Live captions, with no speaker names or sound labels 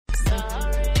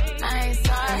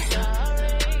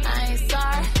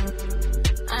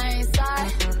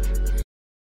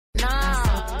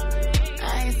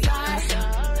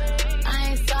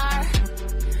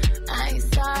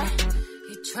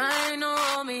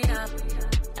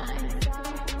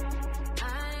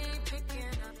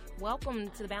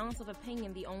Welcome to the Balance of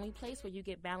Opinion, the only place where you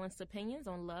get balanced opinions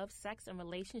on love, sex, and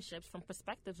relationships from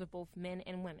perspectives of both men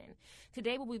and women.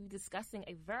 Today we'll be discussing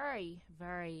a very,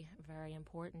 very, very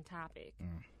important topic.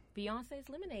 Beyonce's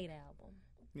Lemonade album.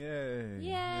 Yay.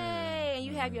 Yay. And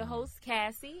you have your host,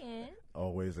 Cassie, and...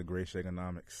 Always a great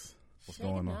Shakeonomics. What's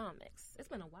going on? Shakeonomics. It's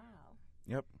been a while.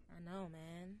 Yep. I know,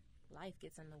 man. Life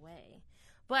gets in the way.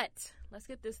 But let's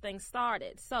get this thing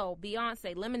started. So,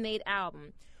 Beyonce, Lemonade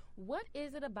album. What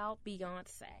is it about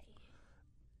Beyonce?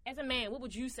 As a man, what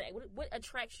would you say? What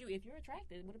attracts you? If you're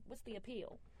attracted, what's the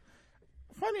appeal?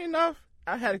 Funny enough,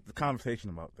 I had a conversation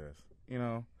about this. You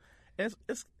know, it's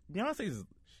Beyonce's.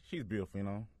 She's beautiful. You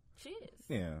know. She is.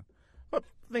 Yeah, but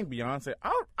I think Beyonce.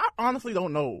 I honestly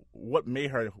don't know what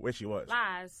made her where she was.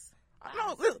 Lies.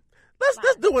 No,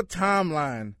 let's do a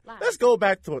timeline. Lies. Let's go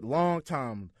back to a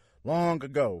long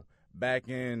ago. Back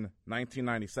in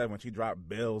 1997, when she dropped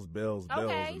Bills.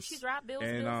 Okay, she dropped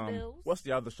Bills. What's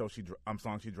the other show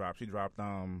song she dropped? She dropped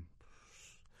I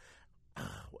don't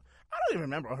even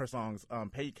remember her songs.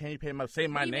 Can you pay my say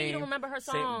my name? You don't remember her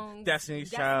songs?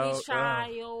 Destiny's Child,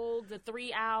 the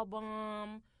 3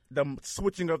 album. The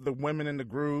switching of the women in the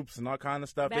groups and all kind of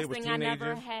stuff. Best they were Thing teenagers. I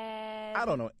Never Had. I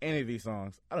don't know any of these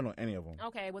songs. I don't know any of them.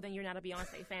 Okay, well then you're not a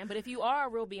Beyonce fan. But if you are a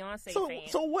real Beyonce fan,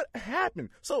 so what happened?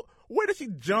 So where did she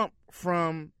jump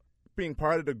from being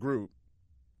part of the group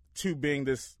to being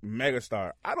this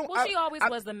megastar? She always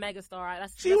was the megastar.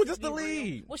 She was just the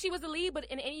lead. Well, she was the lead, but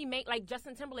in any like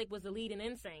Justin Timberlake was the lead in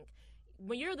NSYNC.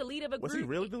 When you're the lead of a group, was he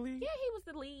really the lead? Yeah, he was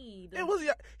the lead.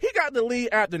 He got the lead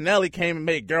after Nelly came and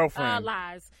made Girlfriend.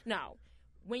 Lies. No.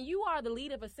 When you are the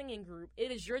lead of a singing group,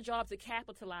 it is your job to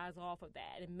capitalize off of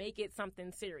that and make it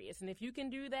something serious. And if you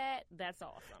can do that, that's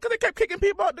awesome. Because they kept kicking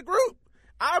people out the group.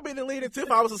 I'd be the leader, too,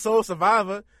 if I was a soul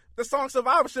survivor. The song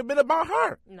Survivor should have been about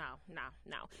her. No.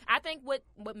 I think what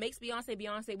makes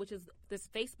Beyonce, which is this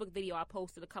Facebook video I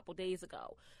posted a couple days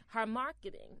ago, her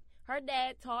marketing. Her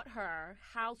dad taught her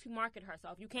how to market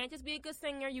herself. You can't just be a good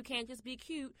singer. You can't just be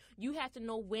cute. You have to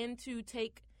know when to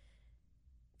take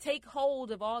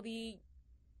hold of all the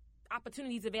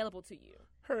opportunities available to you.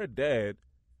 Her dad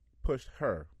pushed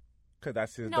her because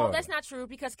that's his daughter. No, that's not true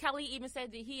because Kelly even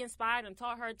said that he inspired and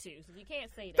taught her too. So you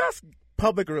can't say that. That's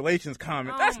public relations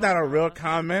comment. That's not a real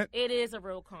comment. It is a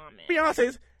real comment.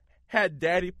 Beyonce's had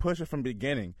daddy push her from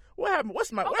beginning. What happened? What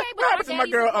happened to my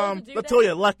girl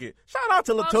Latoya Luckett? Shout out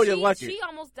to Latoya Luckett. She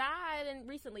almost died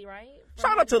recently, right?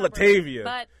 Shout out to Latavia.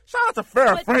 Shout out to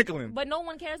Farrah Franklin. But no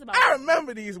one cares about I them.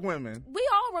 remember these women. We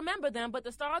all remember them, but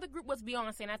the star of the group was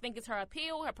Beyonce, and I think it's her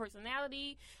appeal, her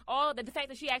personality, the fact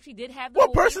that she actually did have the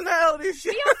What voice. personality is she?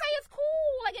 Beyonce is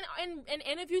cool, like in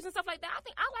interviews and stuff like that. I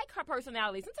think I like her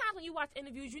personality. Sometimes when you watch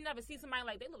interviews, you never see somebody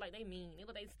like they look like they mean. They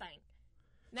look like they stink.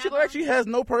 She look like she has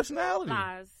no personality.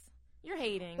 Lies. You're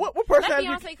hating. What personality?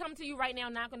 Let Beyonce come to you right now,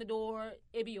 knock on the door.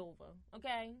 It'd be over.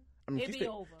 Okay? It'd be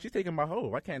over. She's taking my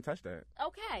hoe. I can't touch that.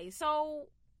 Okay, so...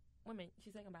 Wait a minute.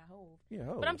 She's taking my hoe. Yeah,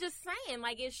 hoe. But I'm just saying,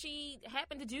 like, if she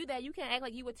happened to do that, you can't act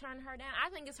like you would turn her down.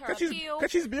 I think it's her appeal. Because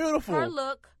she's beautiful. Her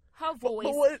look, her voice.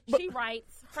 She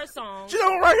writes her songs. She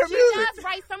don't write her music. She does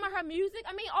write some of her music.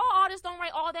 I mean, all artists don't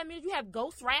write all that music. You have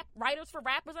ghost writers for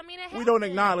rappers. I mean, it happens. We don't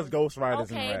acknowledge ghost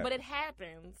writers in rap. Okay, but it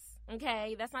happens.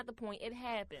 Okay, that's not the point. It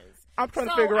happens. I'm trying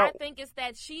to figure out. I think it's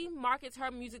that she markets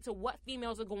her music to what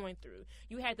females are going through.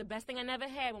 You had The Best Thing I Never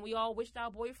Had when we all wished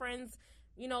our boyfriends,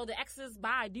 the exes,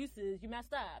 bye, deuces, you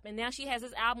messed up. And now she has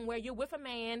this album where you're with a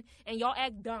man and y'all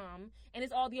act dumb, and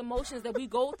it's all the emotions that we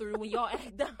go through when y'all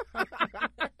act dumb.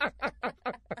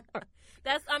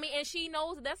 And she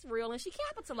knows that's real, and she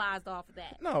capitalized off of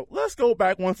that. No, let's go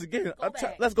back once again.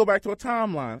 Let's go back to a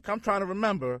timeline. I'm trying to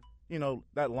remember,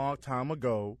 that long time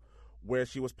ago, where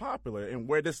she was popular and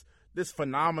where this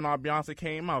phenomenon Beyonce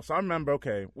came out. So I remember,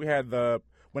 we had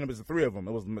when it was the 3 of them,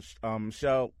 it was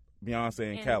Michelle,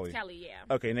 Beyonce, and Kelly. Kelly,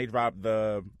 yeah. Okay, and they dropped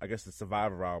the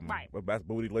Survivor album. Right. With That's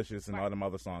Bootylicious and all them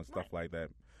other songs, stuff Right. like that.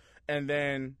 And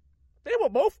then they were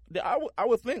both, I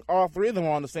would think all 3 of them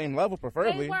were on the same level,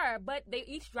 preferably. They were, but they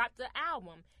each dropped the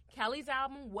album. Kelly's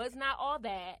album was not all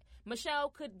that. Michelle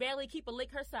could barely keep a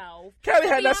lick herself. Kelly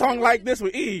had that song Like This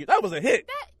with Eve. That was a hit.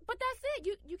 But that's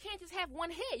it. You can't just have one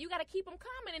hit. You got to keep them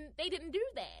coming, and they didn't do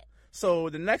that. So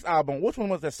the next album, which one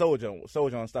was that Soldier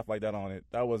and stuff like that on it?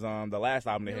 That was the last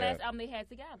album they had. The last album they had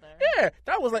together. Yeah,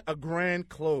 that was like a grand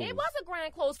close. It was a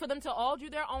grand close for them to all do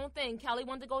their own thing. Kelly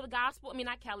wanted to go the gospel. I mean,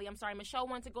 not Kelly. I'm sorry. Michelle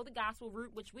wanted to go the gospel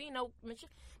route, which we know. Michelle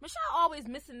always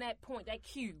missing that point, that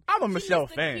cue. I'm a Michelle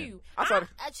fan.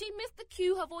 She missed the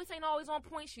cue. Her voice ain't always on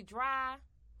point. She dry.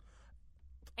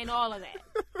 And all of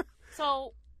that.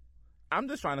 So. I'm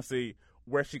just trying to see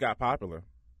where she got popular.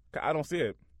 I don't see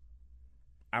it.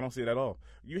 I don't see it at all.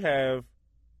 You have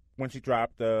when she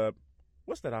dropped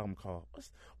what's that album called?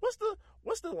 What's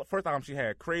the first album she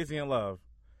had? Crazy in Love.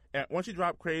 And when she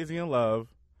dropped Crazy in Love,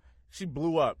 she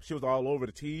blew up. She was all over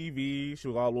the TV. She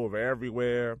was all over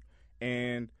everywhere.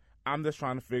 And I'm just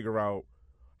trying to figure out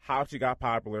how she got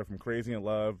popular from Crazy in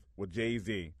Love with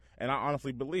Jay-Z. And I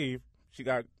honestly believe she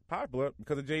got popular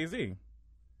because of Jay-Z.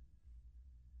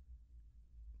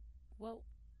 Well,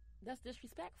 that's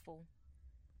disrespectful.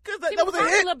 Because she that was a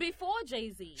hit before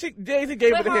Jay-Z. Jay-Z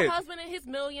gave but it a hit. Her husband and his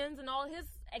millions and all his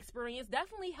experience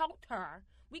definitely helped her.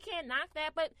 We can't knock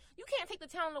that, but you can't take the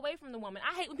talent away from the woman.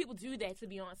 I hate when people do that to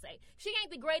Beyonce. She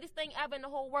ain't the greatest thing ever in the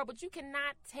whole world, but you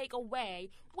cannot take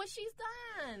away what she's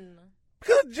done.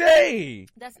 Because Jay.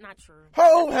 That's not true.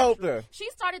 Hov helped her. She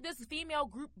started this female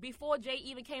group before Jay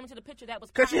even came into the picture. That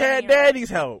was because she had daddy's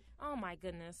help. Oh my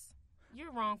goodness,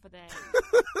 you're wrong for that.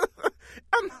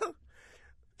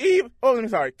 Eve. Oh, I'm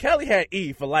sorry. Kelly had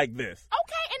Eve for like this.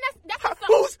 Okay, and that's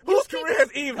whose career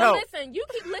has Eve helped? Listen, you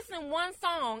keep listening one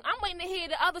song. I'm waiting to hear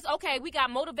the others. Okay, we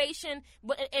got Motivation,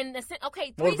 but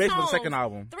okay, three Motivation songs. was the second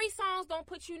album. 3 songs don't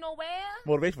put you nowhere.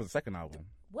 Motivation was the second album.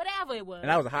 Whatever it was. And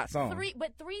that was a hot song. 3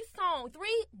 songs.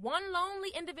 One lonely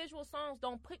individual songs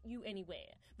don't put you anywhere.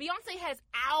 Beyonce has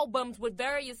albums with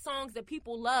various songs that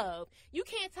people love. You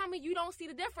can't tell me you don't see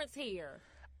the difference here.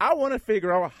 I want to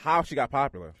figure out how she got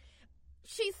popular.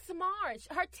 She's smart.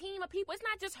 Her team of people. It's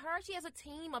not just her. She has a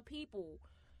team of people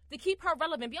to keep her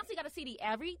relevant. Beyonce got a CD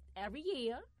every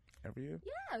year. Every year?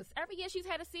 Yes. Every year she's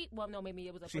had a CD. Well, no, maybe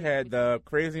it was a She had the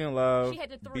Crazy in Love. She had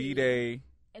the 3. B-Day.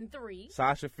 And 3.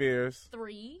 Sasha Fierce.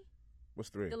 3. What's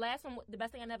 3? The last one, The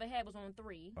Best Thing I Never Had, was on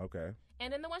 3. Okay.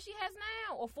 And then the one she has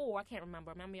now, or 4, I can't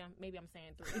remember. Maybe I'm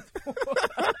saying 3.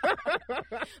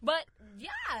 But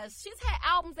yes, she's had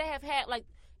albums that have had like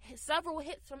several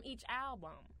hits from each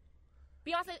album.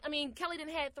 Kelly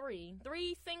didn't have 3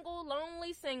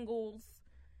 lonely singles.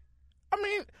 I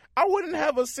mean, I wouldn't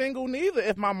have a single neither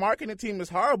if my marketing team is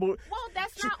horrible. Well,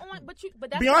 that's not on. But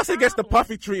that's Beyonce gets the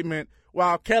puffy treatment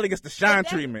while Kelly gets the shine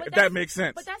treatment. If that makes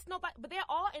sense. But that's nobody. But they're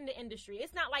all in the industry.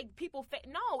 It's not like people.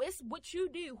 No, it's what you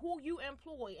do, who you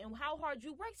employ, and how hard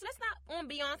you work. So that's not on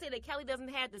Beyonce that Kelly doesn't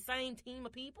have the same team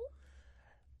of people.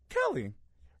 Kelly,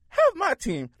 have my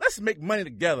team. Let's make money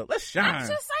together. Let's shine. I'm just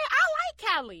saying, I like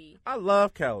Kelly. I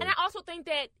love Kelly. And I also think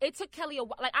that it took Kelly a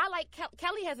while. Like, I like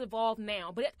Kelly has evolved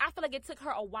now, but I feel like it took her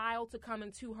a while to come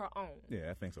into her own. Yeah,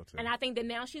 I think so too. And I think that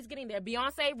now she's getting there.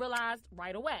 Beyonce realized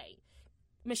right away.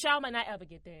 Michelle might not ever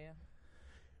get there.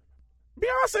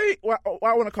 Beyonce,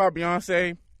 I want to call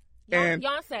Beyonce.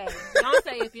 Beyonce,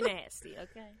 if you're nasty,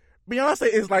 okay? Beyonce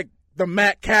is like the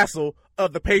Matt Castle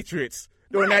of the Patriots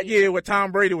during that year where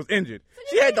Tom Brady was injured.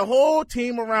 She had the whole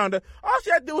team around her. All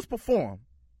she had to do was perform.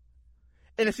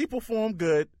 And if she performed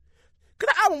good,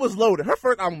 because the album was loaded. Her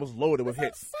first album was loaded with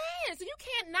hits. That's what I'm saying. So you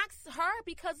can't knock her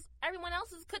because everyone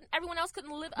else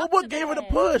couldn't live up But what to gave that. her the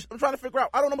push? I'm trying to figure out.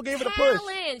 I don't know what gave her the push.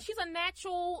 Talent. She's a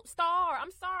natural star.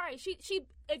 I'm sorry. She.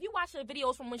 If you watch her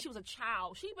videos from when she was a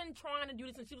child, she's been trying to do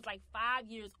this since she was like 5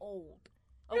 years old.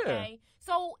 Okay? Yeah.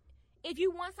 So if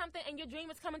you want something and your dream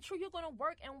is coming true, you're going to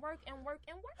work and work and work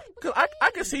and work. Because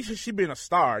I can see she being a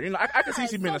star. You know, I can see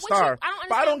she being a star.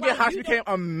 But I don't get how she became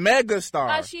a mega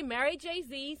star. She married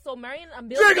Jay-Z, so marrying a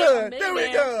millionaire, there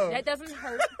we go. That doesn't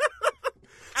hurt.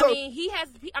 So, he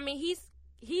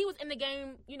was in the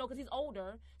game, because he's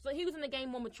older. So he was in the game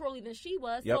more maturely than she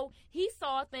was. Yep. So he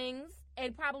saw things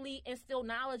and probably instilled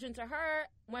knowledge into her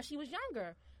when she was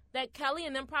younger that Kelly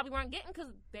and them probably weren't getting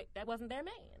because that wasn't their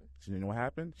man. You know what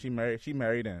happened? She married in.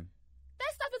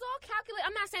 That stuff is all calculated.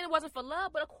 I'm not saying it wasn't for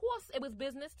love, but of course it was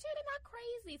business too. They're not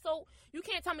crazy. So you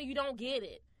can't tell me you don't get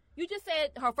it. You just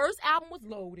said her first album was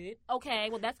loaded. Okay,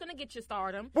 well, that's going to get you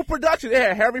stardom. Well, production. They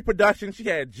had heavy production. She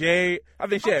had Jay. I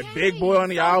think she had Big Boy on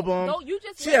the album. No, you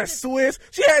just she had Swiss.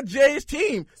 She had Jay's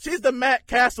team. She's the Matt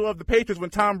Castle of the Patriots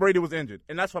when Tom Brady was injured.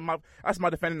 And that's my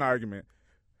defending argument.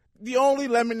 The only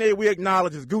lemonade we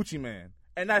acknowledge is Gucci Mane.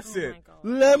 And that's it.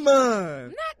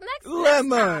 Lemon. Next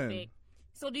Lemon. topic.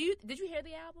 So did you hear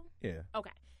the album? Yeah.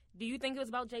 Okay. Do you think it was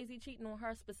about Jay-Z cheating on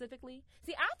her specifically?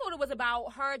 See, I thought it was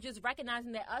about her just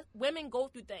recognizing that women go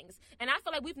through things. And I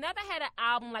feel like we've never had an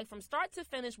album like from start to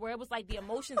finish where it was like the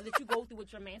emotions that you go through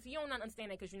with your man. So you don't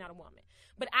understand that because you're not a woman.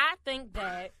 But I think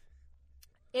that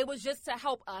it was just to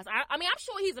help us. I mean, I'm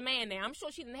sure he's a man now. I'm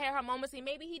sure she didn't have her moments and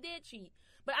maybe he did cheat.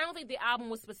 But I don't think the album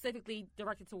was specifically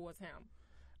directed towards him.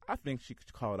 I think she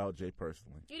called out Jay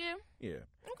personally. You do? Yeah.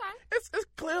 Okay. It's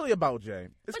clearly about Jay.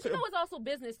 But it's also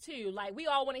business too. Like we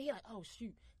all want to hear like, oh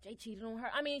shoot, Jay cheated on her.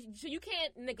 I mean, so you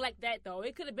can't neglect that though.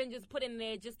 It could have been just put in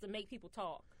there just to make people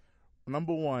talk.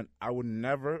 Number one, I would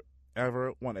never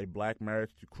ever want a black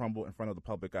marriage to crumble in front of the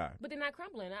public eye. But they're not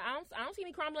crumbling. I don't see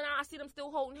any crumbling out. I see them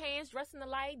still holding hands, dressing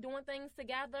alike, doing things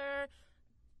together.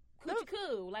 Coochie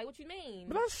coo. Like, what you mean?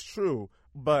 But that's true.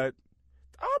 But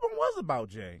the album was about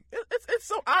Jay. It's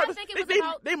so I obvious. think it was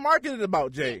about... They marketed it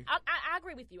about Jay. See, I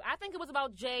agree with you. I think it was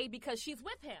about Jay because she's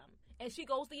with him. And she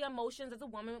goes through the emotions as a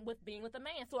woman with being with a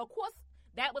man. So, of course,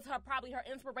 that was probably her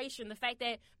inspiration. The fact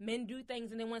that men do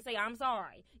things and then want to say, I'm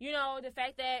sorry. You know, the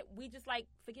fact that we just, like,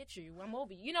 forget you. I'm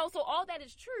over you. You know, so all that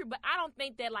is true. But I don't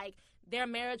think that, like, their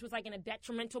marriage was, like, in a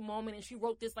detrimental moment and she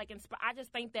wrote this, like, I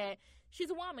just think that she's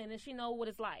a woman and she knows what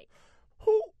it's like.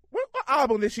 What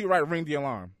album did she write Ring the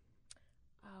Alarm?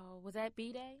 Oh, was that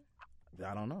B-Day?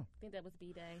 I don't know. I think that was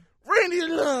B-Day. Ring the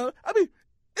Alarm. I mean,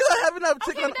 you don't have enough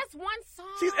chicken. Okay, that's one song.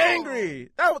 She's angry.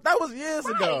 That was years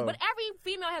ago. But every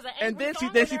female has an angry and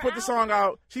song. then she put the song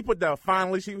out. She put the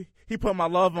finally he put my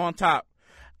love on top.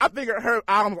 I figured her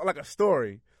album was like a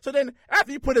story. So then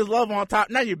after you put his love on top,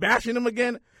 now you're bashing him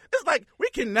again. It's like we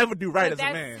can never do right as a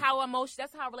man.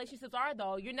 That's how relationships are,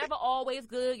 though. You're never always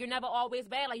good. You're never always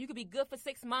bad. Like, you could be good for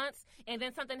 6 months, and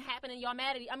then something happened and y'all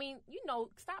mad at you. I mean, you know,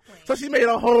 stop playing. So she made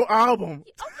a whole album.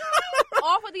 Okay.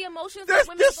 All for the emotions that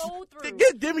women go through.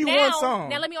 Give me one song.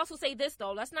 Now, let me also say this,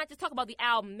 though. Let's not just talk about the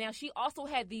album. Now, she also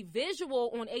had the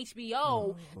visual on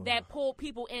HBO that pulled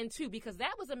people in, too, because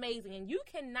that was amazing. And you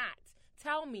cannot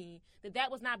tell me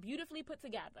that was not beautifully put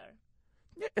together.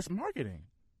 Yeah, it's marketing.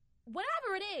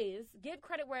 Whatever it is, give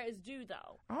credit where it's due,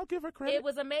 though. I'll give her credit. It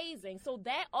was amazing. So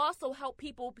that also helped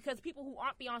people, because people who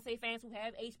aren't Beyonce fans who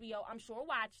have HBO, I'm sure,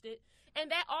 watched it.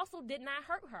 And that also did not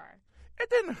hurt her. It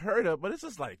didn't hurt her, but it's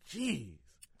just like, geez.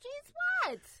 Geez,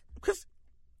 what? Because,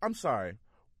 I'm sorry,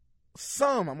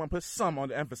 I'm going to put some on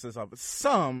the emphasis of it.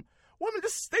 Some women,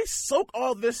 they soak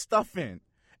all this stuff in.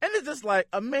 And it's just like,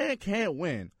 a man can't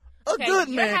win. A good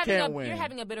man can't win. You're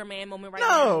having a bitter man moment right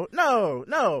now.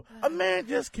 No. A man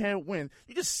just can't win.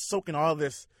 You're just soaking all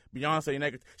this Beyonce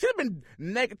negative. She's been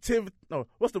negative. No,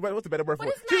 what's the better word for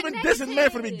it? She's been dissing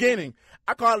men from the beginning.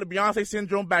 I call it the Beyonce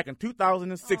syndrome back in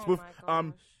 2006 with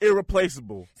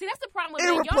Irreplaceable. See, that's the problem with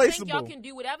men. Y'all think y'all can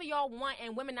do whatever y'all want,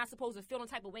 and women not supposed to feel no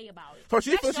type of way about it. So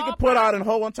she feels she can put out a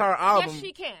whole entire album. Yes,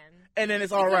 she can. And then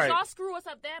it's all right. Y'all screw us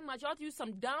up that much. Y'all do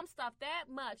some dumb stuff that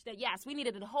much that, yes, we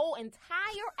needed a whole entire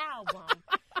album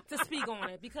to speak on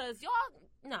it because y'all,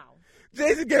 no.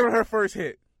 Jay-Z gave her first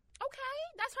hit.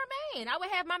 Okay, that's her man. I would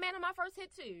have my man on my first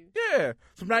hit, too. Yeah.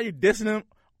 So now you're dissing him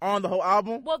on the whole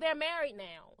album? Well, they're married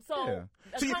now. So,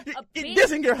 yeah. So you're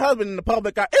dissing your husband in the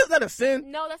public eye. Isn't that a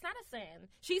sin? No, that's not a sin.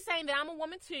 She's saying that I'm a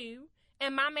woman, too.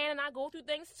 And my man and I go through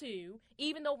things, too.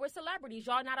 Even though we're celebrities,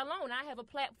 y'all not alone. I have a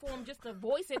platform just to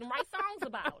voice it and write songs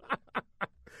about it.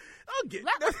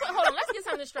 Hold on. Let's get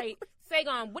something straight.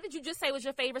 Sagon, what did you just say was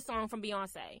your favorite song from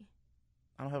Beyonce?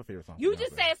 I don't have a favorite song. You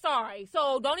just said sorry,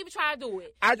 so don't even try to do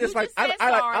it. I like the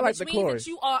chorus. Which means that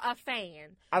you are a fan.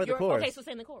 I like the chorus. Okay, so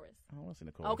sing the chorus. I don't want to sing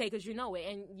the chorus. Okay, because you know it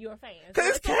and you're a fan. Because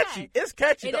it's catchy. Okay. It's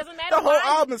catchy. It doesn't matter. The whole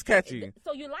album is catchy.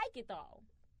 So you like it, though?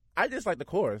 I just like the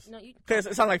chorus. No, because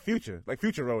it sounds like Future. Like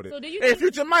Future wrote it. So do you and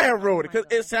Future might have wrote it because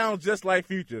it sounds just like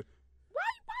Future. Why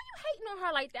you hating on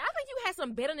her like that? I think you had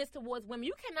some bitterness towards women.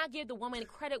 You cannot give the woman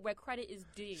credit where credit is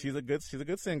due. She's a good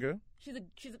singer. She's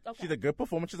a good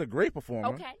performer. She's a great performer.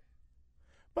 Okay.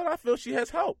 But I feel she has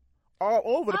help all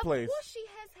over the place. Of course she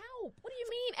has help. What do you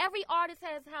mean? Every artist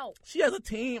has help. She has a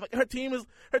team. Like her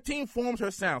team forms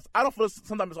her sounds. I don't feel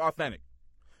sometimes it's authentic.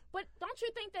 But don't you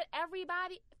think that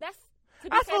everybody to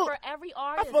be fair for every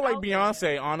artist? I feel like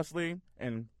Beyonce, honestly,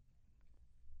 and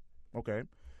okay,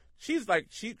 she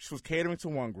was catering to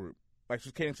one group. Like, she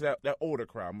was catering to that older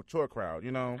crowd, mature crowd,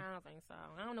 you know? I don't think so.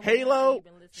 I don't know. Halo,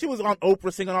 she was on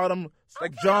Oprah singing all them,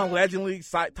 like, John Legend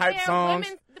type songs.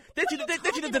 Then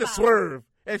she did a swerve.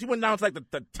 And she went down to, like,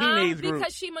 the teenage group.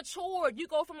 Because she matured. You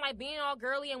go from, like, being all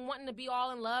girly and wanting to be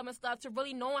all in love and stuff to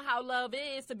really knowing how love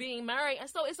is to being married. And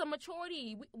so it's a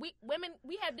maturity. Women,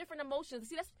 we have different emotions.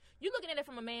 See, you're looking at it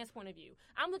from a man's point of view.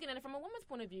 I'm looking at it from a woman's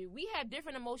point of view. We have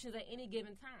different emotions at any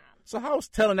given time. So how's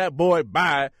telling that boy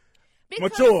bye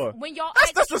because mature? When y'all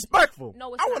That's disrespectful.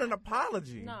 No, it's I not. want an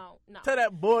apology. No. Tell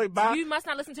that boy bye. You must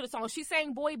not listen to the song. She's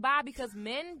saying boy bye because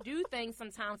men do things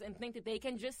sometimes and think that they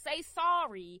can just say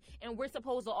sorry and we're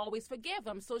supposed to always forgive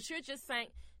them. So she's just saying,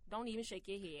 don't even shake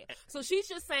your head. So she's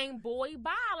just saying boy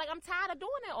bye. Like, I'm tired of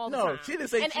doing that all the time. No, she didn't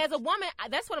say. And as a woman,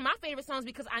 that's one of my favorite songs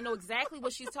because I know exactly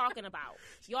what she's talking about.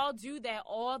 Y'all do that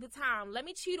all the time. Let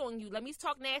me cheat on you. Let me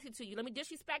talk nasty to you. Let me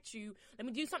disrespect you. Let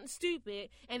me do something stupid.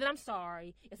 And then I'm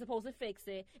sorry. It's supposed to fix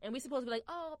it. And we're supposed to be like,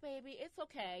 oh, baby, it's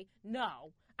okay.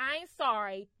 No, I ain't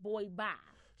sorry. Boy, bye.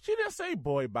 She didn't say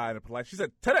boy bye in polite. She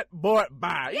said, tell that boy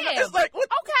bye. Yeah. You know, it's like, what?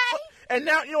 Okay. And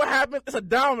now, you know what happens? It's a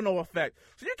domino effect.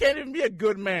 So you can't even be a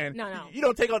good man. No. You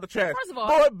don't take out the trash. First of all,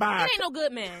 boy, bye. It ain't no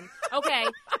good man, okay?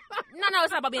 No,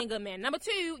 it's not about being a good man. Number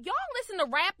two, y'all listen to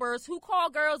rappers who call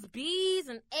girls B's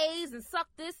and A's and suck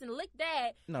this and lick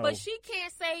that, but she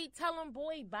can't say, tell them,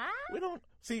 boy, bye? We don't,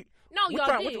 see. No,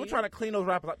 y'all do. We're trying to clean those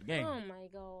rappers out the game. Oh, my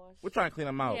gosh. We're trying to clean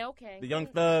them out. Yeah, okay. The young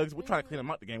thugs, we're trying to clean them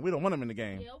out the game. We don't want them in the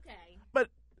game. Yeah, okay. But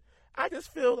I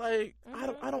just feel like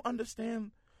I don't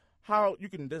understand how you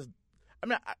can just. I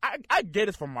mean, I get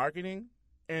it's for marketing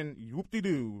and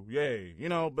whoop-de-doo, yay,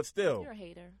 but still. You're a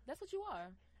hater. That's what you are.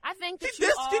 I think that she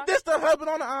dissed her husband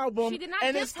on the album. She did not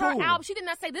and diss her album. She did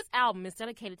not say this album is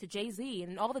dedicated to Jay-Z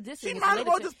and all the dissing. She might as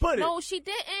well just put it. No, she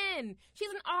didn't. She's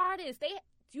an artist.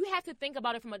 You have to think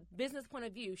about it from a business point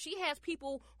of view. She has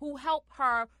people who help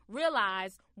her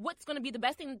realize what's going to be the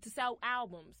best thing to sell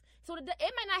albums. So it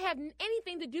might not have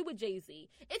anything to do with Jay-Z.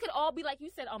 It could all be, like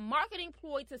you said, a marketing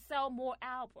ploy to sell more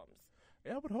albums.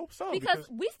 Yeah, I would hope so. Because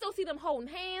we still see them holding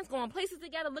hands, going places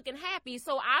together, looking happy.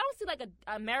 So I don't see like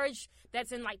a marriage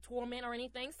that's in like torment or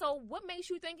anything. So what makes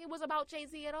you think it was about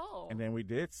Jay-Z at all? And then we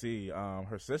did see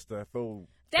her sister throw.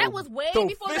 That was way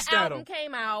before the album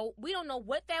came out. We don't know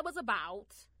what that was about.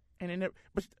 And then,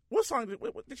 but what song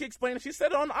did she explain? She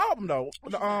said it on the album though.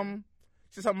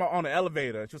 She's talking about on the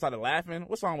elevator. She started laughing.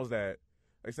 What song was that?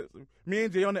 Like, me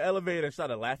and Jay on the elevator, she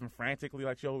started laughing frantically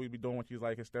like she always be doing when she's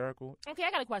like hysterical. Okay, I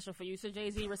got a question for you. Should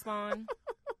Jay-Z respond?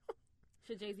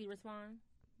 Should Jay-Z respond?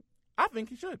 I think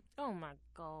he should. Oh my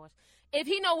gosh. If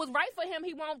he know what's right for him,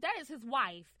 he won't. That is his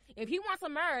wife. If he wants a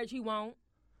marriage, he won't.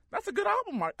 That's a good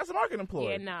album, Mark. That's a marketing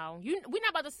ploy. Yeah, no. We're not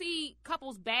about to see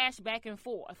couples bash back and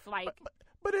forth.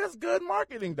 But it's good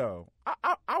marketing though.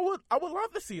 I would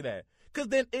love to see that. Because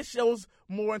then it shows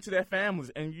more into their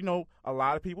families. And, a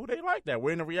lot of people, they like that.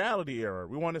 We're in a reality era.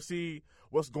 We want to see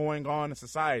what's going on in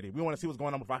society. We want to see what's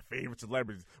going on with our favorite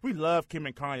celebrities. We love Kim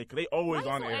and Kanye because they always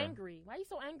on air. Why are you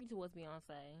so angry towards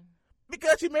Beyonce?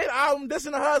 Because she made an album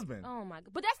dissing her husband. Oh, my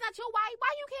God. But that's not your wife. Why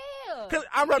you care? Because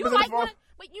I'm representing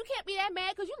But you can't be that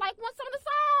mad because you like some of the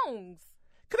songs.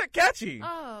 Because they're catchy.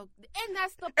 Oh, and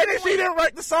that's the point. And then she didn't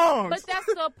write the songs. But that's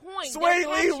the point. Sway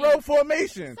Lee wrote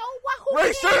Formation. So what? Who Ray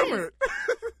cares? Sherman.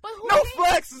 But who No cares?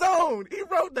 Flex Zone. He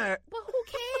wrote that. But who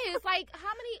cares? Like,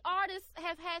 how many artists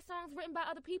have had songs written by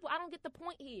other people? I don't get the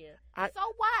point here. So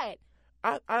what?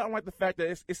 I don't like the fact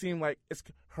that it seemed like it's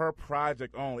her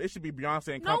project only. It should be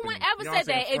Beyonce and company. No one ever said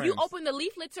that. If you open the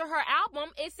leaflet to her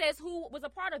album, it says who was a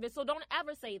part of it. So don't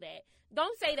ever say that.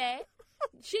 Don't say that.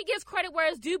 She gives credit where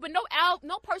it's due, but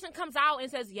no person comes out and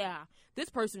says, yeah, this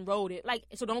person wrote it. Like,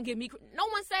 so don't give me no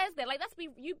one says that. Like, that's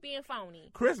you being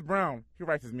phony. Chris Brown, he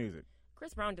writes his music.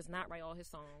 Chris Brown does not write all his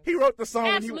songs. He wrote the song.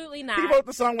 Absolutely not. He wrote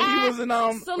the song when he was in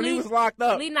when he was locked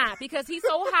up. Absolutely not, because he's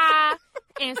so high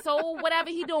and so whatever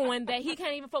he doing that he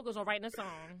can't even focus on writing a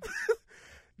song.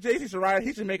 Jay-Z should write.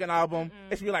 He should make an album.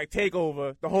 It should be like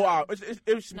Takeover. The whole album.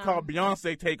 It should be called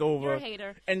Beyonce Takeover. You're a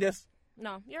hater. And just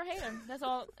no, you're a hater. That's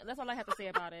all I have to say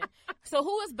about it. So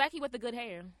who is Becky with the good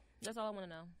hair? That's all I want to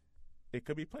know. It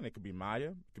could be plenty. It could be Maya.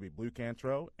 It could be Blue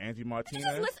Cantrell, Angie Martinez.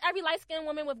 Did you just list every light-skinned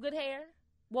woman with good hair?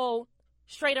 Well,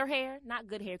 straighter hair, not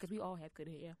good hair, because we all have good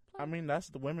hair. I mean, that's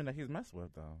the women that he's messed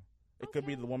with, though. It could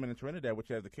be the woman in Trinidad, which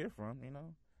he has the kid from,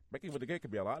 Becky with the kid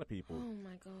could be a lot of people. Oh,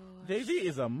 my God. Jay-Z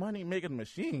is a money-making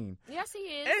machine. Yes, he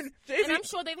is. And Jay-Z, and I'm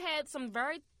sure they've had some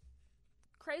very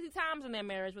crazy times in their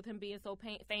marriage with him being so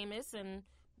famous and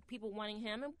people wanting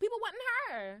him and people wanting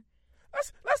her.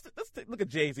 Let's look at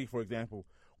Jay-Z, for example.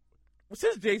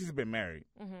 Since Jay-Z's been married,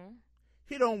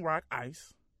 he don't rock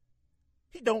ice.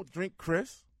 He don't drink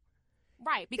Chris.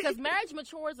 Right, because marriage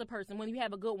matures a person when you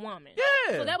have a good woman.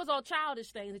 Yeah. So that was all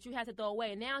childish things that you had to throw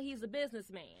away. And now he's a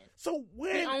businessman. So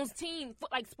when he owns teams,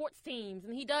 like sports teams,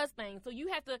 and he does things. So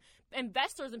you have to,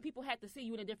 investors and people have to see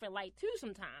you in a different light too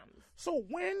sometimes. So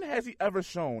when has he ever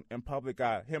shown in public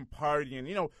him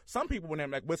partying? Some people when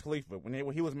like Wiz Khalifa, when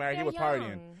he was married, he was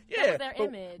partying. Yeah, that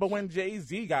was their image. But when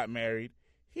Jay-Z got married,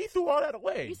 he threw all that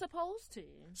away. You're supposed to.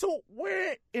 So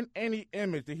where in any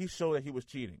image did he show that he was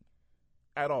cheating?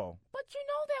 At all. But you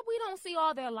know that we don't see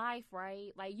all their life,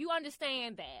 right? Like, you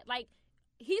understand that. Like,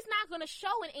 he's not going to show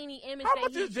in any image How that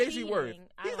much he's is Jay-Z cheating. worth?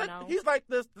 I don't know. He's like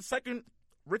the second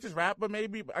richest rapper,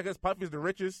 maybe. I guess Puffy's the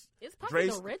richest. Is Puffy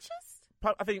the richest?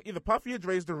 I think either Puffy or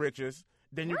Dre's the richest.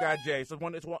 Then you got Jay. So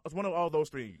it's one of all those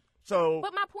three. So,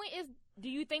 but my point is, do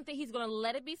you think that he's going to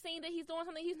let it be seen that he's doing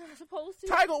something he's not supposed to?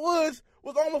 Tiger Woods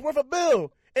was almost worth $1 billion,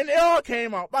 and they all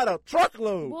came out by the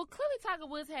truckload. Well, clearly Tiger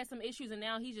Woods had some issues, and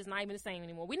now he's just not even the same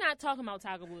anymore. We're not talking about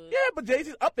Tiger Woods. Yeah, but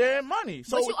Jay-Z's up there in money.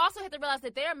 So, but you also have to realize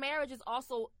that their marriage is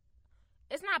also,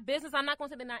 it's not business. I'm not going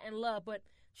to say they're not in love, but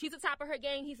She's the top of her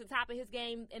game. He's the top of his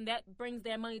game, and that brings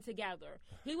their money together.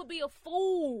 He would be a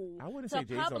fool. I wouldn't say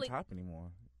Jay-Z's on top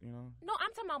anymore. You know? No,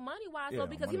 I'm talking about money-wise, though,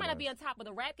 because he might not be on top of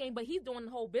the rap game, but he's doing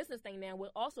the whole business thing now,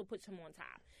 which also puts him on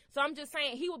top. So I'm just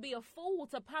saying he would be a fool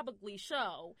to publicly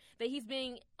show that he's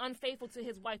being unfaithful to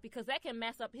his wife, because that can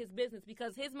mess up his business,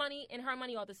 because his money and her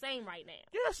money are the same right now.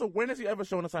 Yeah, so when has he ever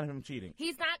shown a sign of him cheating?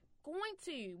 He's not going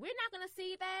to. We're not going to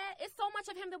see that. It's so much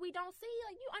of him that we don't see.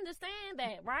 Like, you understand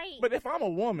that, right? But if I'm a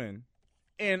woman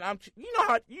and you know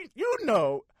how you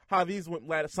know how these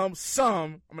women, some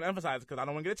I'm going to emphasize it because I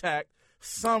don't want to get attacked.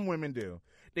 Some women do.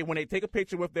 When they take a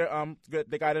picture with their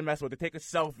the guy they mess with, they take a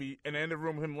selfie and they're in the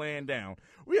room with him laying down.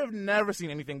 We have never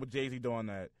seen anything with Jay-Z doing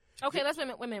that. Okay, let's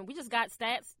wait a minute. We just got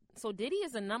stats. So Diddy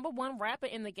is the #1 rapper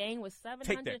in the game with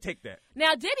 700. Take that.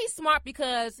 Now Diddy's smart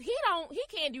because he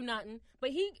can't do nothing,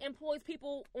 but he employs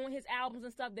people on his albums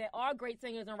and stuff that are great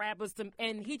singers and rappers,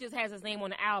 and he just has his name on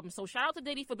the album. So shout out to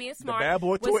Diddy for being smart. The Bad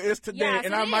Boy Tour is today, yes,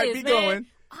 and I might be going.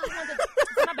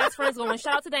 My best friend's going.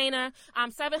 Shout out to Dana.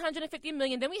 $750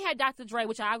 million. Then we had Dr. Dre,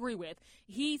 which I agree with.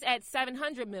 He's at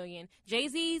 $700 million.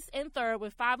 Jay-Z's in third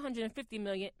with $550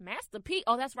 million. Master P.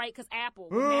 Oh, that's right, because Apple.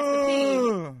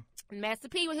 Master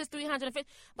P with his $350.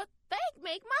 But they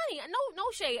make money. No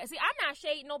shade. See, I'm not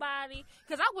shading nobody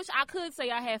because I wish I could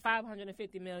say I had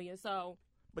 $550 million. So.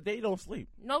 But they don't sleep.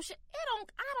 No shade.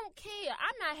 I don't care.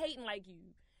 I'm not hating like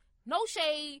you. No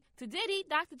shade to Diddy,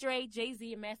 Dr. Dre,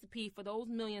 Jay-Z, and Master P for those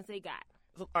millions they got.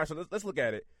 All right, so let's look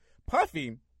at it.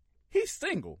 Puffy, he's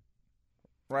single,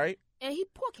 right? And he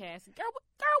poor Cassie. Girl,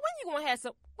 when you gonna have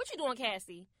some? What you doing,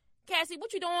 Cassie? Cassie,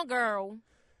 what you doing, girl?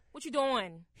 What you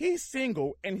doing? He's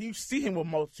single, and you see him with a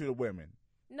multitude of women.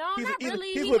 No, not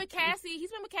really. He's with Cassie. He's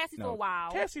been with Cassie for a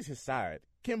while. Cassie's his side.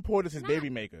 Kim Porter's his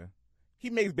baby maker. He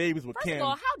makes babies with Kim. First of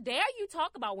all, how dare you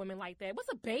talk about women like that? What's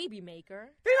a baby maker?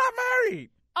 They're not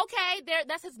married. Okay,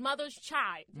 that's his mother's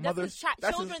child. That's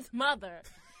children's mother.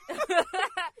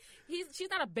 She's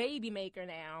not a baby maker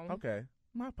now. Okay.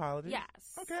 My apologies.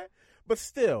 Yes. Okay. But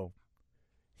still,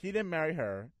 he didn't marry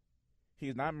her.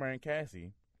 He's not marrying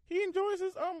Cassie. He enjoys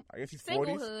his I guess he's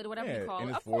singlehood, whatever you call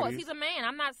it. Of 40s. Course, he's a man.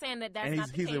 I'm not saying that's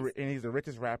not the case. And he's the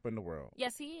richest rapper in the world.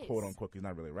 Yes, he is. Quote unquote. He's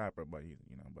not really a rapper, but he's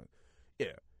but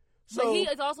yeah. So, but he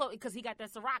is also, because he got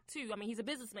that Ciroc too. I mean, he's a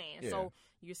businessman. Yeah. So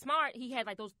you're smart. He had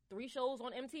like those 3 shows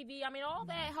on MTV. I mean, all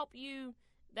that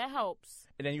that helps.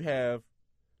 And then you have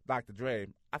Dr. Dre.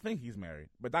 I think he's married.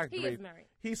 But Dr. Dre,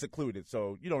 he's secluded,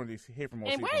 so you don't really hear from most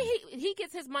people. And where he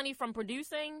gets his money from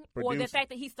producing, or the fact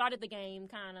that he started the game,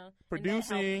 kind of.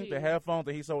 Producing, the headphones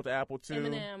that he sold to Apple too.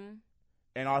 Eminem.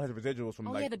 And all his residuals from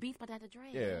the Beats by Dr. Dre.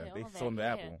 Yeah, they sold him to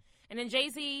Apple. And then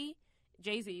Jay-Z,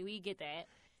 we get that.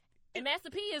 And Master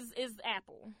P is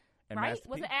Apple, and right?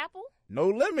 Was it Apple? No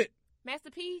Limit. Master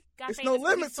P got it's famous. No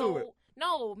limit to it.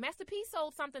 No, Master P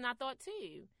sold something, I thought,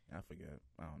 too. I forget.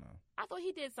 I don't know. I thought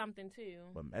he did something, too.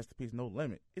 But Master P's No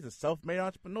Limit. He's a self-made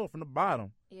entrepreneur from the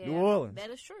bottom. Yeah, New Orleans. That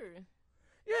is true.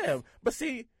 Yeah, but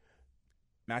see,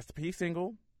 Master P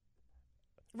single.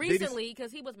 Recently,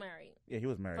 because he was married. Yeah, he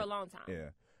was married. For a long time.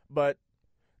 Yeah. But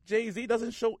Jay-Z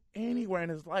doesn't show anywhere in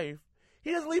his life. He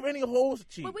doesn't leave any holes to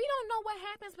cheat. But we don't know what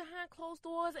happens behind closed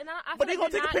doors, and I but they're gonna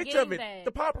take a picture of it. That.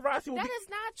 The paparazzi will. That is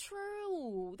not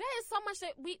true. That is so much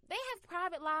that they have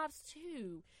private lives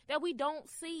too that we don't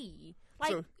see.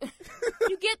 Like, so,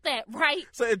 you get that, right?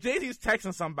 So if Jay-Z's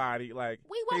texting somebody, like,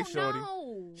 we won't hey, shorty,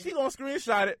 know. She gonna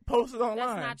screenshot it, post it online.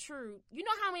 That's not true. You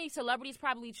know how many celebrities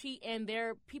probably cheat and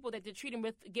their people that they're cheating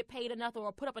with get paid enough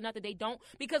or put up enough that they don't?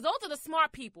 Because those are the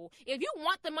smart people. If you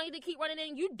want the money to keep running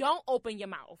in, you don't open your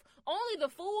mouth. Only the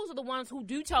fools are the ones who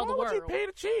do tell the world. Why would you pay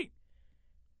to cheat?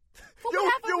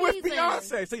 You're with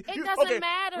Beyonce. So it doesn't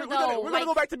matter, though. We're going to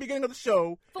go back to the beginning of the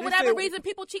show. For whatever reason,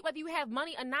 people cheat whether you have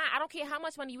money or not. I don't care how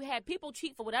much money you have. People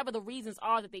cheat for whatever the reasons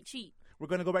are that they cheat. We're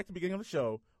going to go back to the beginning of the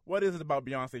show. What is it about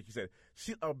Beyonce? She said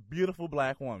she's a beautiful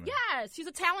black woman. Yes, she's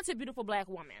a talented, beautiful black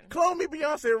woman. Clone me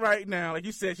Beyonce right now. Like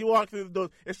you said, she walked through the doors.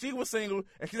 If she was single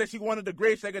and she said she wanted the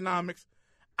greatest economics,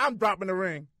 I'm dropping the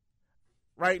ring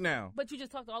right now. But you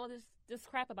just talked all of this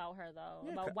crap about her,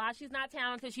 though. About why she's not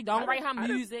talented. She don't write her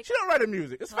music. She don't write her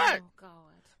music. It's fact. Oh, God.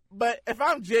 But if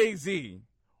I'm Jay-Z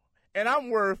and I'm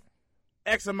worth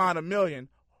X amount of million,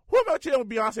 who am I chilling with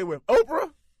Beyonce with?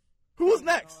 Oprah? Who's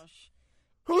next? Gosh.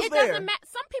 Who's there? It doesn't matter.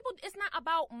 Some people, it's not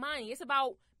about money. It's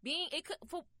about being,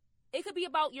 it could be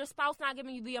about your spouse not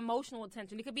giving you the emotional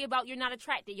attention. It could be about you're not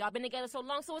attracted. Y'all been together so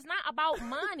long, so it's not about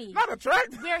money. Not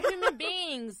attracted? We're human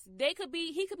beings. He could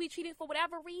be cheating for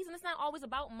whatever reason. It's not always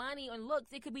about money and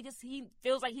looks. It could be just he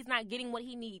feels like he's not getting what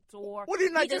he needs, or what do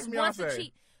you not he just Beyonce? Wants to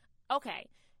cheat. Okay.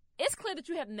 It's clear that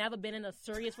you have never been in a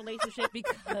serious relationship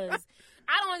because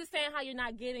I don't understand how you're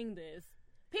not getting this.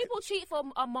 People cheat for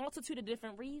a multitude of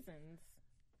different reasons.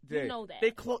 You know that.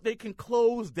 They can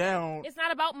close down. It's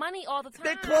not about money all the time.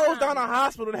 They close down a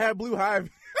hospital to have Blue Ivy.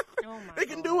 Oh my They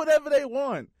can God. do whatever they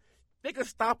want. They can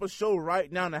stop a show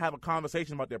right now and have a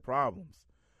conversation about their problems.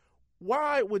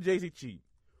 Why would Jay-Z cheat?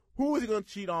 Who is he going to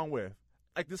cheat on with?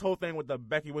 Like this whole thing with the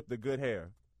Becky with the good hair.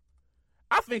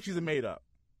 I think she's made up.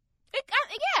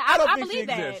 I don't think believe she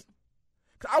that. exists.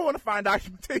 I want to find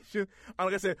documentation.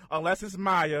 Like I said, unless it's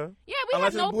Maya, Yeah,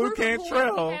 unless have no it's Blue proof of who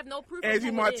Cantrell, we have no proof Angie of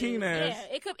who Martinez. It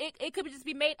is. Yeah, it could just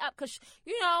be made up because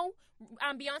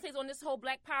Beyonce's on this whole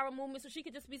Black Power movement, so she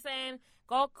could just be saying,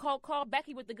 "Go call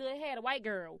Becky with the good hair, the white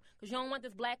girl, because you don't want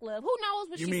this black love." Who knows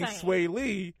what she's saying? You mean Sway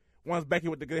Lee wants Becky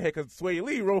with the good hair because Sway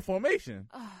Lee wrote Formation.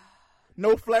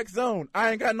 No flex zone.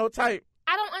 I ain't got no type.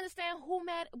 I don't understand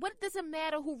what does it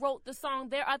matter who wrote the song?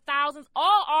 There are thousands.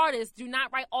 All artists do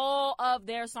not write all of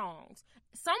their songs.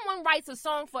 Someone writes a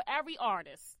song for every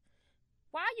artist.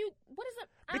 What is it?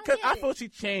 Because I feel she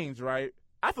changed, right?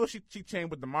 I feel she changed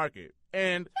with the market.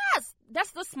 And yes,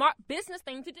 that's the smart business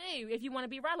thing to do if you want to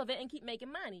be relevant and keep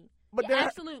making money. But yeah,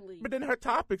 absolutely. But then her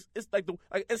topics, it's like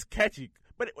it's catchy.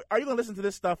 But are you gonna listen to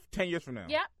this stuff 10 years from now?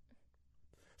 Yep.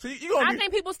 So I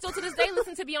think people still to this day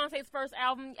listen to Beyonce's first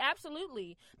album,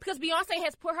 absolutely, because Beyonce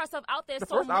has put herself out there so much.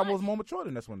 The first album was more mature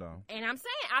than this one, though. And I'm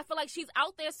saying, I feel like she's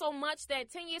out there so much that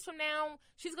 10 years from now,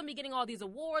 she's going to be getting all these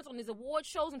awards on these award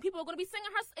shows, and people are going to be singing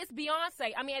her. It's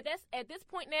Beyonce. I mean, at this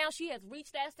point now, she has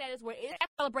reached that status where it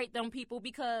celebrate them people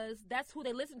because that's who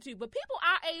they listen to. But people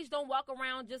our age don't walk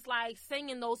around just like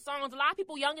singing those songs. A lot of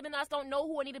people younger than us don't know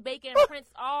who Anita Baker and Prince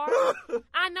are.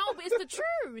 I know, but it's the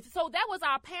truth. So that was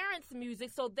our parents' music.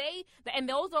 So they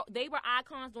were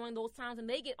icons during those times, and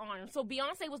they get honored. So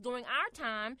Beyonce was during our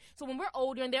time. So when we're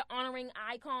older and they're honoring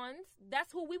icons,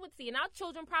 that's who we would see. And our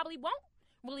children probably won't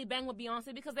really bang with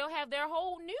Beyonce because they'll have their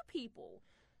whole new people.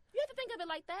 You have to think of it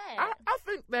like that. I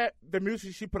think that the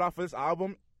music she put out for this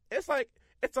album, it's like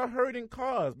it's a hurting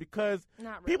cause because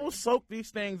people soak these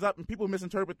things up and people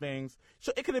misinterpret things.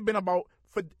 So it could have been about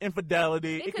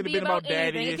infidelity. It could have been about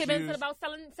daddy issues. It could have been about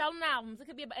selling albums. It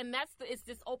could be, and it's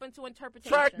just open to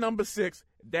interpretation. Track number 6,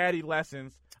 Daddy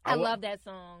Lessons. I love that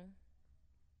song.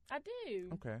 I do.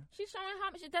 Okay. She's showing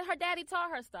how much that her daddy taught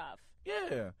her stuff.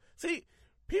 Yeah. See,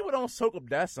 people don't soak up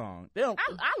that song. They don't.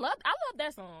 I love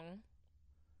that song.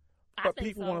 But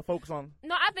people want to focus on.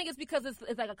 No, I think it's because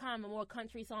it's like a kind of more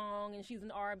country song, and she's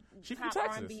an She's from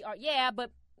Texas. R&B. Yeah,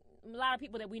 but a lot of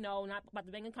people that we know not about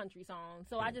the banging country song.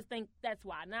 So I just think that's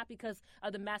why, not because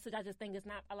of the message. I just think it's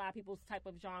not a lot of people's type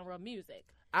of genre of music.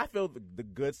 I feel the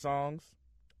good songs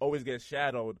always get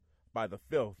shadowed by the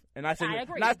filth, and I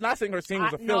agree. Not saying her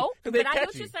singles are filth. No, but they're I know catchy.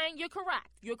 what you're saying.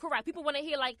 You're correct. People want to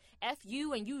hear like "F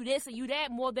you" and "you this" and "you that"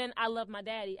 more than "I love my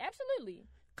daddy." Absolutely.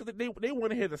 Because they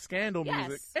want to hear the scandal Yes.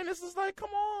 music, and it's just like, come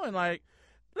on, like,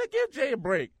 let's give Jay a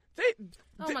break.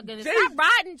 Oh my goodness! Stop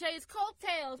riding Jay's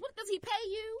coattails. What does he pay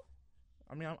you?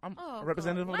 I mean, I'm a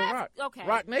representative of the Rock. Okay.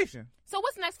 Rock Nation. So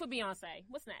what's next for Beyonce?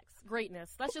 What's next?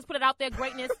 Greatness. Let's just put it out there.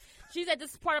 Greatness. She's at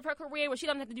this part of her career where she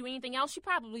doesn't have to do anything else. She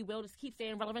probably will just keep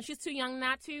staying relevant. She's too young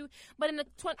not to. But in the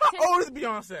How old is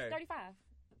Beyonce? 35.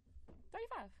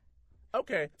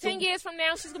 Okay. 10 years from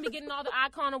now, she's going to be getting all the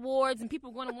icon awards, and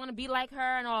people are going to want to be like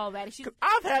her and all that.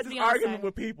 I've had this argument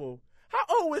with people. How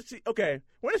old was she? Okay.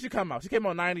 When did she come out? She came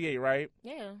out in 98, right?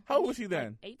 Yeah. How old was she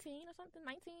then? Like 18 or something?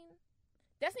 19?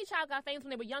 Destiny Child got famous when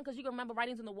they were young because you can remember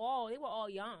Writings on the Wall. They were all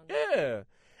young. Yeah.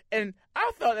 And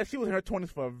I thought that she was in her 20s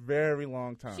for a very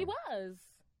long time. She was.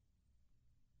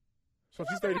 So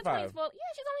she's 35. Yeah,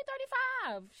 she's only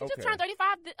 35. She just turned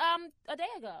 35 a day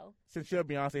ago. Since you're a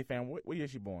Beyonce fan, what year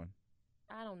is she born?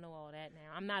 I don't know all that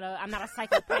now. I'm not a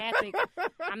psychopathic.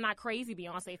 I'm not crazy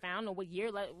Beyonce fan. I don't know what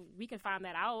year. We can find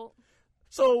that out.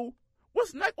 So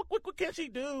what's next? What can she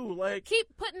do? Like, keep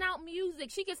putting out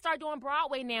music. She can start doing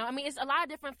Broadway now. I mean, it's a lot of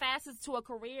different facets to a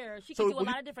career. She can do a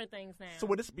lot of different things now. So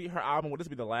would this be her album? Would this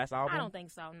be the last album? I don't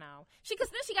think so. No. Because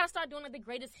then she got to start doing like the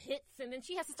greatest hits, and then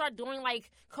she has to start doing like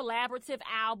collaborative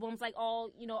albums, like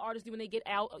all artists do when they get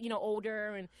out,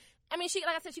 older. And I mean,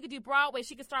 like I said, she could do Broadway.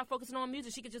 She could start focusing on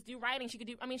music. She could just do writing. She could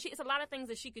do. I mean, it's a lot of things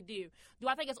that she could do. Do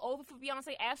I think it's over for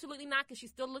Beyonce? Absolutely not, because she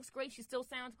still looks great. She still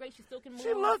sounds great. She still can move.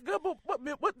 She looks good, but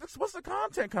what's the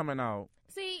content coming out?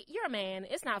 See, you're a man.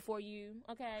 It's not for you,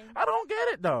 okay? I don't get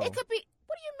it though. It could be.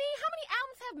 What do you mean? How many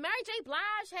albums have Mary J.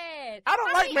 Blige had? I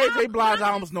don't like Mary J. Blige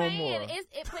albums no more.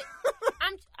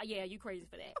 Yeah, you crazy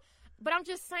for that. But I'm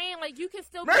just saying, like, you can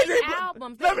still Mary make J.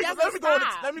 albums. Let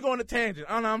me go on a tangent.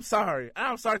 I'm sorry.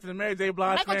 I'm sorry to the Mary J.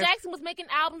 Blige Michael fans. Jackson was making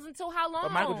albums until how long?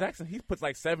 But Michael Jackson, he puts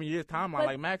like 7 years timeline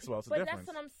like Maxwell. It's a difference. That's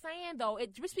what I'm saying, though.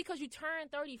 Just because you turn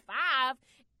 35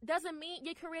 doesn't mean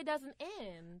your career doesn't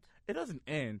end. It doesn't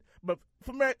end. But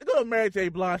go to Mary J.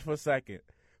 Blige for a second.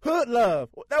 Hood Love.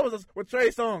 That was with Trey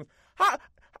Songz.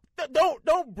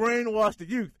 Don't brainwash the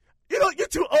youth. You're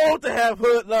too old to have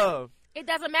Hood Love. It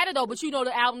doesn't matter though, but you know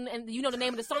the album and you know the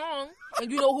name of the song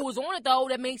and you know who was on it though.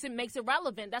 That makes it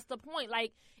relevant. That's the point.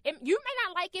 Like you may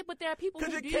not like it, but there are people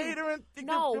who do. Catering.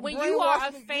 No, when you are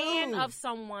a fan of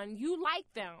someone, you like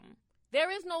them.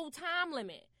 There is no time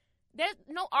limit. There's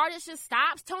no artist just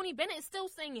stops. Tony Bennett is still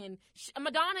singing.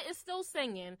 Madonna is still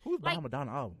singing. Who's buying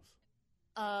Madonna albums?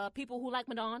 People who like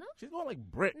Madonna. She's going like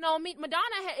Brit. No,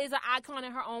 Madonna is an icon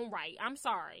in her own right. I'm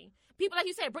sorry. People, like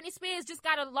you said, Britney Spears just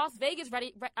got a Las Vegas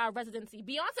residency.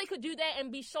 Beyonce could do that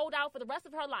and be sold out for the rest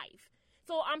of her life.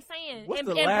 So I'm saying,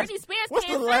 Britney Spears what's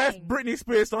can't the last sing. Britney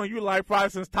Spears song you like probably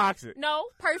since Toxic? No,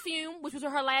 Perfume, which was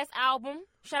her last album.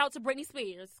 Shout out to Britney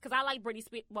Spears, because I like Britney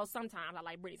Spears. Well, sometimes I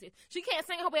like Britney Spears. She can't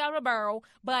sing her way out of the barrel,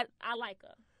 but I like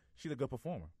her. She's a good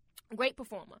performer. Great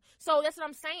performer. So that's what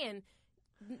I'm saying.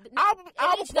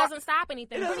 Age doesn't stop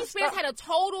anything. Britney Spears had a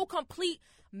total, complete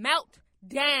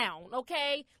meltdown,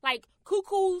 okay? Like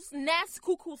Cuckoo's Nest,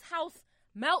 Cuckoo's House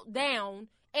meltdown,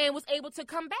 and was able to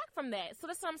come back from that. So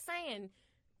that's what I'm saying.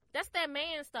 That's that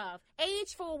man stuff.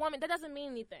 Age for a woman, that doesn't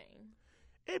mean anything.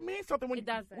 It means something when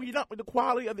you're not with the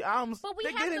quality of the albums. But we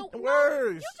they have get to, in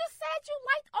words. You just said you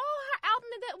liked all her album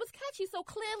and that was catchy, so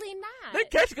clearly not. They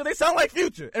catchy because they sound like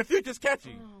Future, and Future's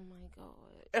catchy. Oh my god.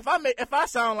 If I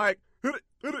sound like of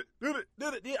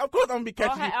course I'm gonna be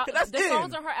catchy. The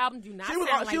songs on her album do not sound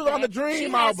like She was on the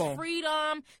Dream album. She has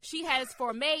Freedom. She has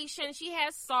Formation. She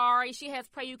has Sorry. She has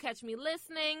Pray You Catch Me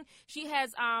Listening. She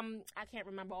has I can't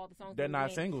remember all the songs. They're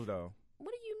not singles though.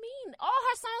 What do you mean? All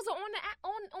her songs are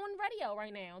on radio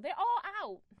right now. They're all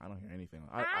out. I don't hear anything.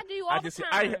 I do all the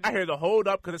time. I hear the Hold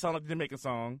Up because it sounds like a Jamaican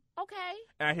song. Okay.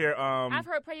 And I hear I've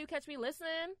heard Pray You Catch Me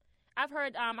Listening. I've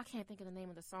heard I can't think of the name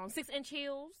of the song. 6 Inch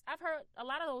Heels. I've heard a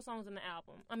lot of those songs on the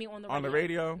album. I mean on the radio. On the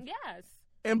radio? Yes.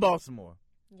 In Baltimore.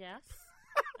 Yes.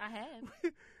 I have.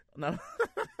 No.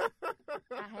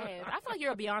 I have. I feel like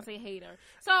you're a Beyonce hater.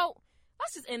 So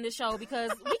let's just end the show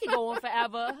because we could go on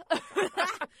forever.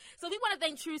 So we want to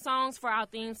thank True Songs for our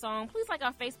theme song. Please like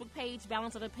our Facebook page,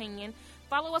 Balance of Opinion.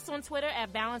 Follow us on Twitter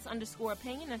at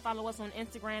balance_opinion and follow us on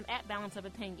Instagram at Balance of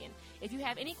Opinion. If you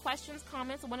have any questions,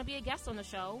 comments, or want to be a guest on the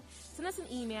show, send us an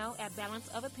email at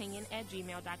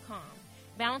balanceofopinion@gmail.com.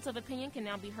 Balance of Opinion can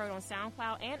now be heard on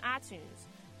SoundCloud and iTunes.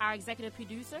 Our executive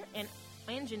producer and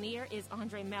engineer is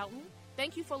Andre Melton.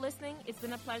 Thank you for listening. It's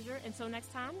been a pleasure. Until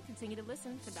next time, continue to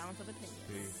listen to Balance of Opinion.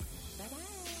 Peace.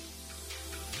 Bye-bye.